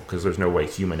into the Hulk, because there's no way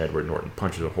human Edward Norton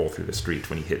punches a hole through the street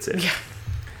when he hits it. Yeah.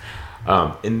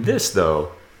 In this,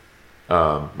 though,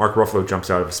 Mark Ruffalo jumps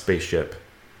out of a spaceship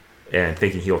and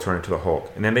thinking he'll turn into the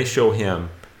Hulk. And then they show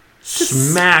him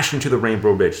smash into the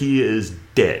Rainbow Bridge. He is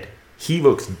dead. He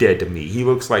looks dead to me. He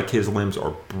looks like his limbs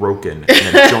are broken in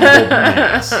a jumbled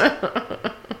mass.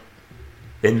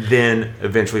 And then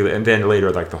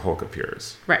later, like the Hulk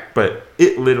appears. Right. But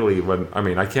it literally,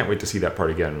 I can't wait to see that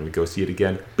part again when we go see it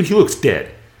again. But he looks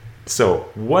dead. So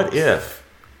what if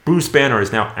Bruce Banner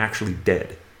is now actually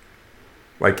dead?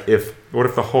 Like what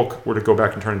if the Hulk were to go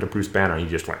back and turn into Bruce Banner and he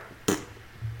just like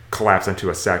collapse into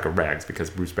a sack of rags because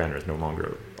Bruce Banner is no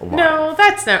longer alive? No,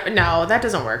 that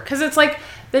doesn't work. Because it's like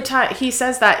the time he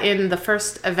says that in the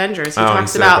first Avengers. He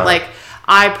talks about like,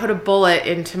 I put a bullet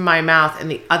into my mouth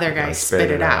and the other guy spit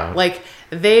it out. Like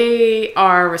they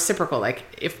are reciprocal. Like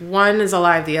if one is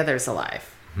alive, the other is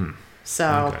alive.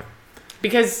 So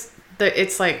because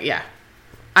it's like, yeah,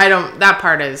 that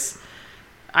part is.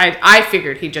 I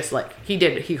figured he just like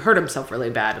he hurt himself really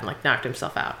bad and like knocked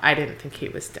himself out. I didn't think he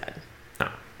was dead. No.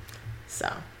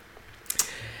 So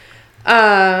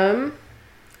I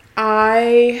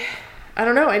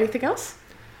don't know, anything else?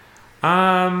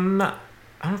 I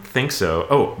don't think so.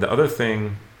 Oh, another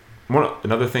thing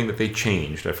that they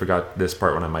changed. I forgot this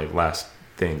part, one of my last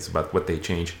things about what they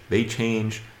changed. They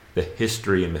changed the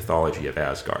history and mythology of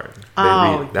Asgard.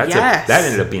 That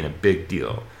ended up being a big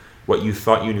deal. What you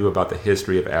thought you knew about the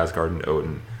history of Asgard and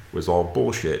Odin was all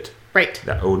bullshit. Right.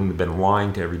 That Odin had been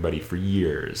lying to everybody for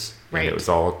years. Right. And it was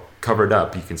all covered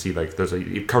up. You can see like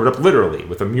covered up literally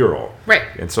with a mural. Right.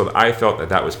 And so I felt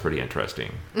that was pretty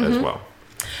interesting as well.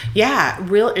 Yeah,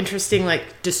 real interesting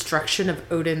like destruction of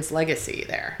Odin's legacy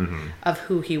there, of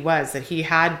who he was, that he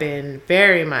had been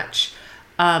very much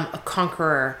a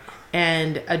conqueror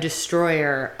and a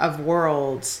destroyer of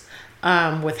worlds,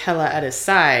 with Hela at his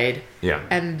side. Yeah.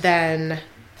 And then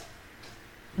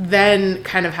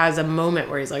kind of has a moment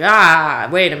where he's like,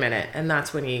 wait a minute. And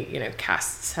that's when he,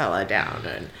 casts Hela down.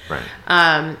 And,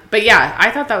 right. But yeah,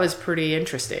 I thought that was pretty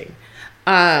interesting.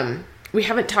 We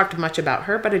haven't talked much about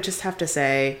her, but I just have to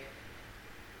say,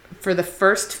 for the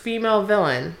first female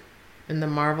villain in the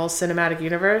Marvel Cinematic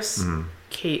Universe,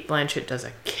 Cate Blanchett does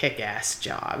a kick-ass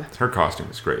job. Her costume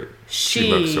was great. She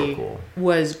looked so cool.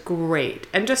 Was great.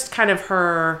 And just kind of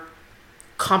her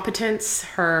competence,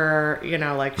 her,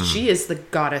 she is the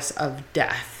goddess of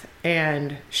death.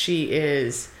 and she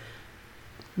is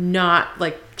not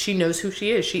like, she knows who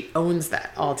she is. She owns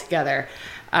that altogether.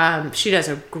 She does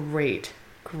a great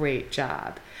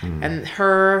job. And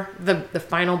the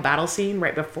final battle scene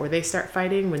right before they start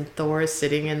fighting, when Thor is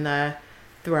sitting in the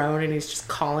throne and he's just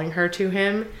calling her to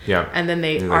him. Yeah. And then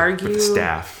they argue with the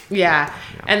staff. Yeah.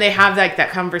 And they have like that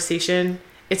conversation.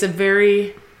 It's a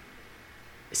very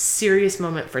serious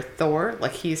moment for Thor.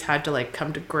 Like, he's had to like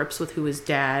come to grips with who his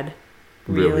dad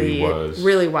really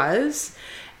was.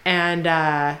 And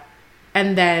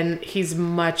then he's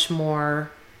much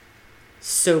more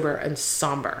sober and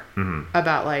somber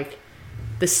about like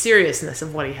the seriousness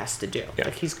of what he has to do. Yeah.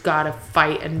 Like, he's got to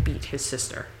fight and beat his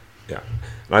sister. Yeah.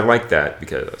 And I like that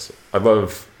because I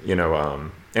love,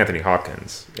 Anthony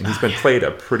Hopkins. And he's been played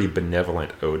a pretty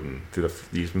benevolent Odin through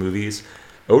these movies.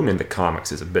 Odin in the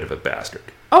comics is a bit of a bastard.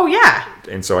 Oh, yeah.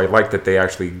 And so I like that they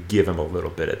actually give him a little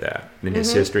bit of that in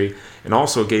his history. And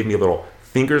also gave me a little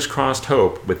fingers crossed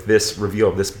hope with this reveal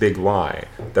of this big lie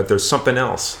that there's something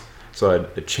else. So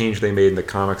a change they made in the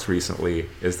comics recently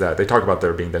is that they talk about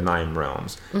there being the 9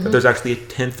 realms, but there's actually a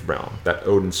 10th realm that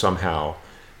Odin somehow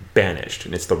banished,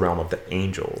 and it's the realm of the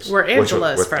angels. Where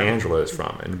Angela is from. Angela is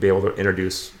from. And to be able to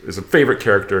introduce, is a favorite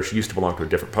character. She used to belong to a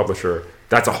different publisher.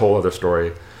 That's a whole other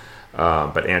story.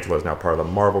 But Angela is now part of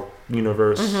the Marvel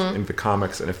universe in the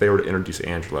comics, and if they were to introduce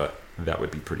Angela, that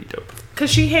would be pretty dope. Because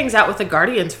she hangs out with the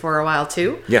Guardians for a while,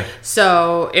 too. Yeah.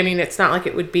 So, I mean, it's not like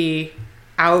it would be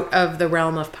out of the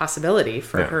realm of possibility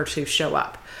for her to show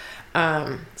up.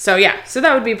 So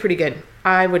that would be pretty good.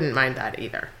 I wouldn't mind that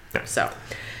either. Yeah. So,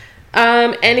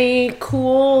 any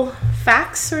cool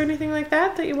facts or anything like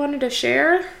that you wanted to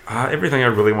share? Everything I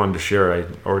really wanted to share, I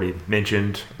already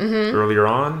mentioned earlier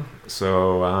on.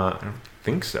 So, I don't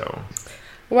think so.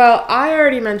 Well, I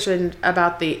already mentioned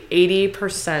about the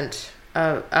 80%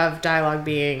 of dialogue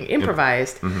being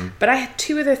improvised, but I had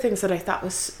 2 other things that I thought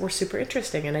were super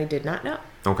interesting and I did not know.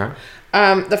 Okay.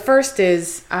 The first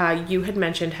is you had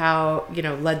mentioned how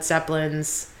Led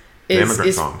Zeppelin's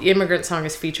Immigrant Song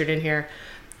is featured in here.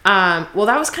 Well,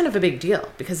 that was kind of a big deal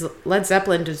because Led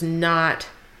Zeppelin does not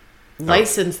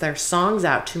license their songs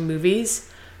out to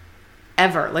movies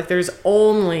ever. Like, there's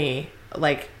only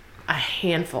like a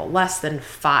handful, less than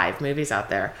 5 movies out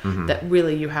there that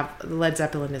really you have Led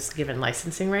Zeppelin is given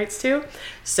licensing rights to.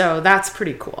 So that's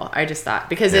pretty cool. I just thought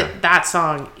because that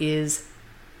song is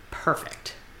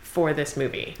perfect for this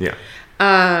movie. Yeah.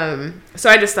 So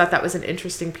I just thought that was an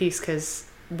interesting piece because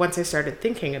once I started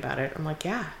thinking about it, I'm like,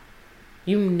 yeah,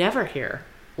 you never hear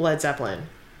Led Zeppelin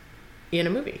in a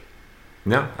movie.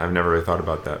 No, I've never really thought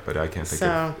about that, but I can't think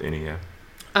of any. Yeah.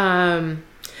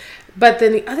 But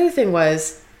then the other thing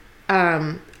was,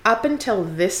 up until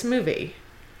this movie,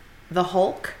 the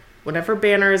Hulk, whenever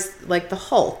Banner is like the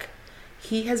Hulk,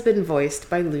 he has been voiced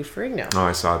by Lou Ferrigno. Oh,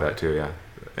 I saw that too, yeah.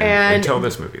 And until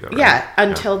this movie, though, right? Yeah,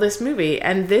 until this movie.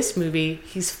 And this movie,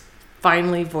 he's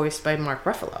finally voiced by Mark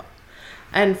Ruffalo.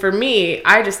 And for me,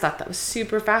 I just thought that was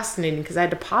super fascinating because I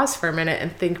had to pause for a minute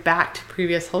and think back to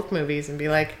previous Hulk movies and be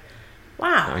like,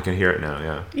 wow. I can hear it now,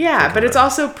 yeah. Yeah, but it's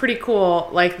also pretty cool,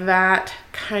 like that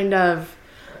kind of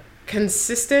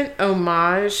consistent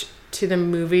homage to the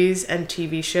movies and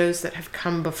TV shows that have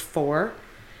come before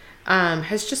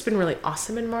has just been really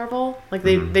awesome in Marvel. Like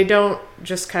they don't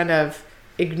just kind of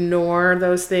ignore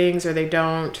those things or they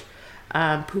don't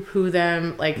poo-poo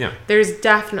them. Like there's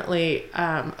definitely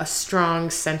a strong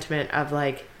sentiment of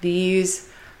like these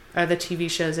are the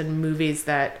TV shows and movies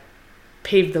that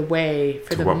paved the way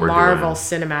for the Marvel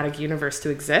Cinematic Universe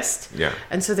to exist. Yeah.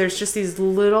 And so there's just these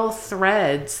little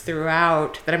threads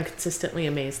throughout that I'm consistently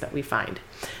amazed that we find.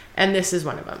 And this is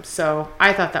one of them. So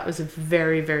I thought that was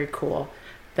very, very cool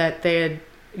that they had,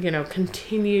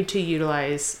 continued to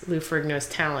utilize Lou Ferrigno's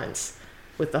talents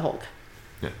with the Hulk.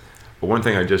 Yeah. Well, one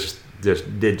thing I just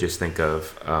did think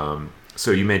of,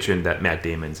 so you mentioned that Matt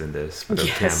Damon's in this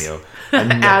cameo.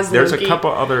 And there's Loki. A couple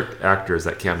other actors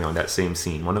that cameo in that same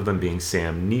scene, one of them being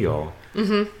Sam Neill.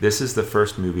 Mm-hmm. This is the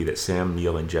first movie that Sam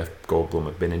Neill and Jeff Goldblum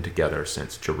have been in together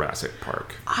since Jurassic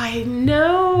Park. I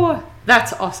know!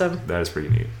 That's awesome. That is pretty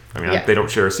neat. I mean, they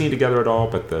don't share a scene together at all,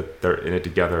 but they're in it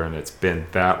together, and it's been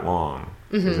that long.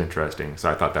 Mm-hmm. It's interesting. So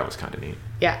I thought that was kind of neat.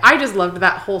 Yeah, I just loved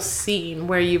that whole scene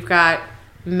where you've got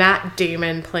Matt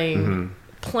Damon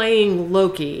playing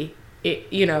Loki,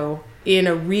 in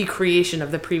a recreation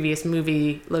of the previous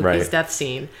movie, Loki's death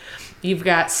scene. You've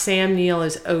got Sam Neill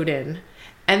as Odin.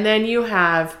 And then you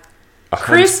have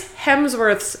Chris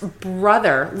Hemsworth's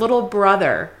little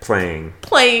brother. Playing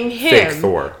him. Fake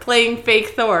Thor. Playing fake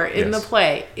Thor in the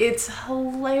play. It's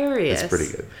hilarious. It's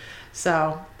pretty good.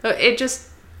 So,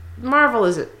 Marvel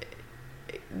is...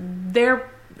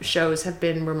 shows have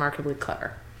been remarkably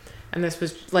clever. And this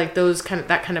was like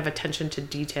that kind of attention to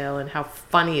detail and how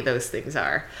funny those things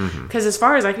are. Because as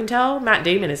far as I can tell, Matt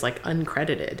Damon is like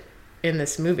uncredited in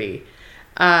this movie,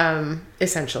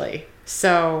 essentially.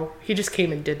 So he just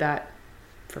came and did that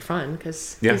for fun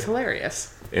because he's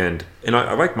hilarious. And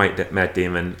I like Matt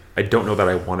Damon. I don't know that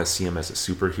I want to see him as a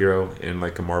superhero in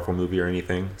like a Marvel movie or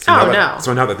anything.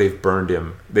 So now that they've burned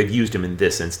him, they've used him in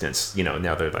this instance. You know,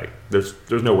 now they're like, there's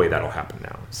no way that'll happen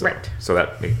now. So, right. So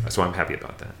I'm happy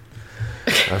about that.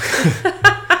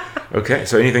 Okay.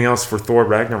 So anything else for Thor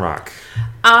Ragnarok?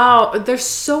 Oh, there's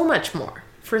so much more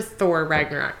for Thor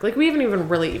Ragnarok. Like we haven't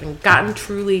even gotten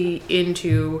truly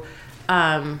into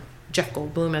Jeff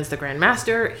Goldblum as the Grand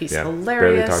Master. He's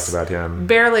hilarious.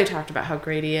 Barely talked about how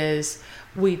great he is.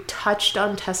 We touched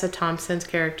on Tessa Thompson's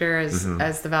character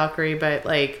as the Valkyrie, but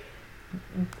like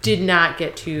did not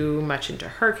get too much into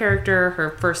her character.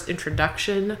 Her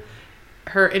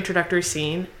introductory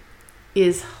scene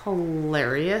is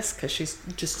hilarious because she's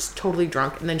just totally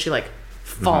drunk and then she like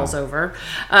falls over,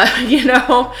 and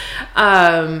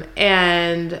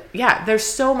there's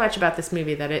so much about this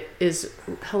movie that it is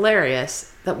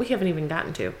hilarious that we haven't even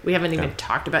gotten to. We haven't even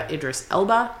talked about Idris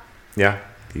Elba. Yeah,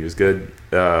 he was good.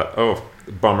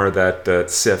 Bummer that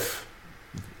Sif,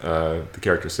 the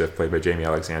character Sif played by Jamie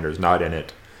Alexander, is not in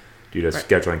it due to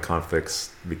scheduling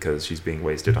conflicts because she's being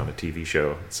wasted on a TV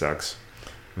show. It sucks.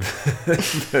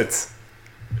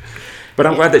 But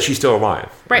I'm glad that she's still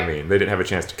alive. Right. I mean, they didn't have a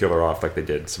chance to kill her off like they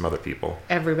did some other people.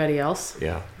 Everybody else.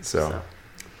 Yeah. So.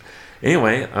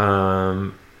 Anyway,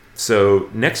 so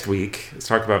next week, let's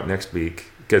talk about next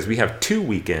week, because we have 2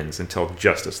 weekends until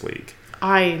Justice League.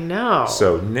 I know.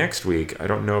 So next week, I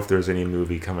don't know if there's any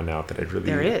movie coming out that I'd really...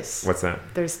 There is. What's that?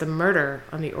 There's The Murder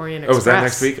on the Orient Express. Oh, is that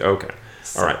next week? Okay.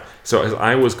 All right. So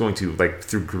I was going to, like,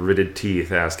 through gritted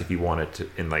teeth, ask if you wanted to,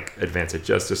 in, like, advance of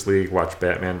Justice League, watch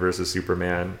Batman versus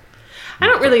Superman. I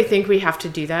don't really think we have to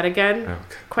do that again,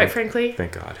 quite frankly.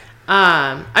 Thank God.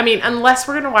 I mean, unless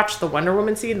we're going to watch the Wonder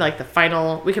Woman scene, like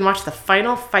we can watch the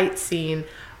final fight scene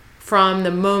from the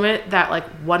moment that, like,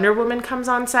 Wonder Woman comes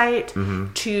on site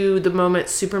to the moment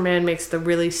Superman makes the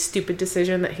really stupid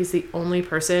decision that he's the only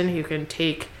person who can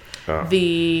take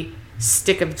the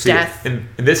stick of death. And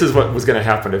this is what was going to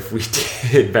happen if we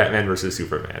did Batman versus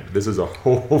Superman. This is a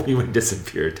whole we would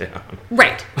disappear down.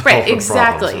 Right,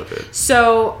 exactly.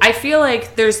 So I feel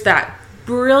like there's that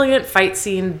brilliant fight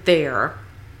scene there,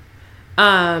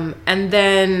 and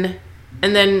then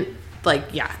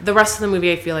like the rest of the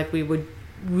movie I feel like we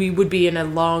would be in a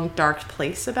long dark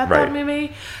place about that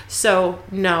movie. So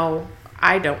no,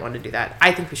 I don't want to do that.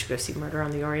 I think we should go see Murder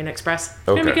on the Orient Express. It's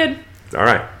gonna be good. All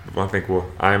right. Well,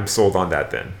 I'm sold on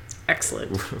that then.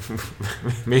 Excellent.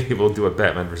 Maybe we'll do a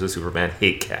Batman versus Superman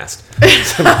hate cast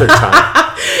some other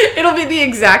time. It'll be the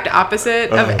exact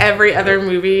opposite of every other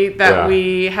movie that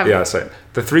we have. Yeah, so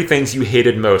the 3 things you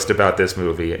hated most about this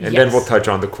movie, and then we'll touch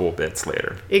on the cool bits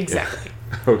later. Exactly.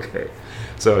 Okay.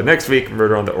 So next week,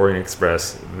 Murder on the Orient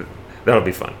Express. That'll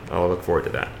be fun. I'll look forward to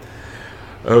that.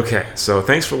 Okay, so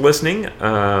thanks for listening.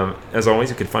 As always,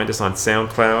 you can find us on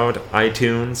SoundCloud,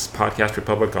 iTunes, Podcast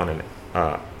Republic on an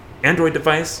Android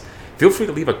device. Feel free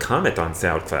to leave a comment on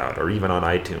SoundCloud or even on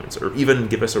iTunes, or even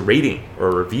give us a rating or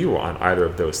a review on either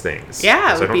of those things.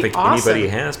 Yeah, so I don't think anybody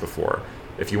has before.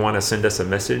 If you want to send us a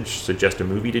message, suggest a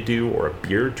movie to do, or a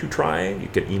beer to try, you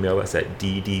can email us at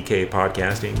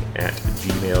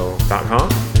ddkpodcasting@gmail.com.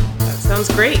 That sounds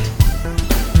great.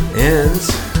 And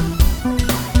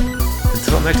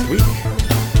until next week,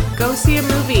 go see a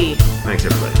movie. Thanks,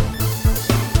 everybody.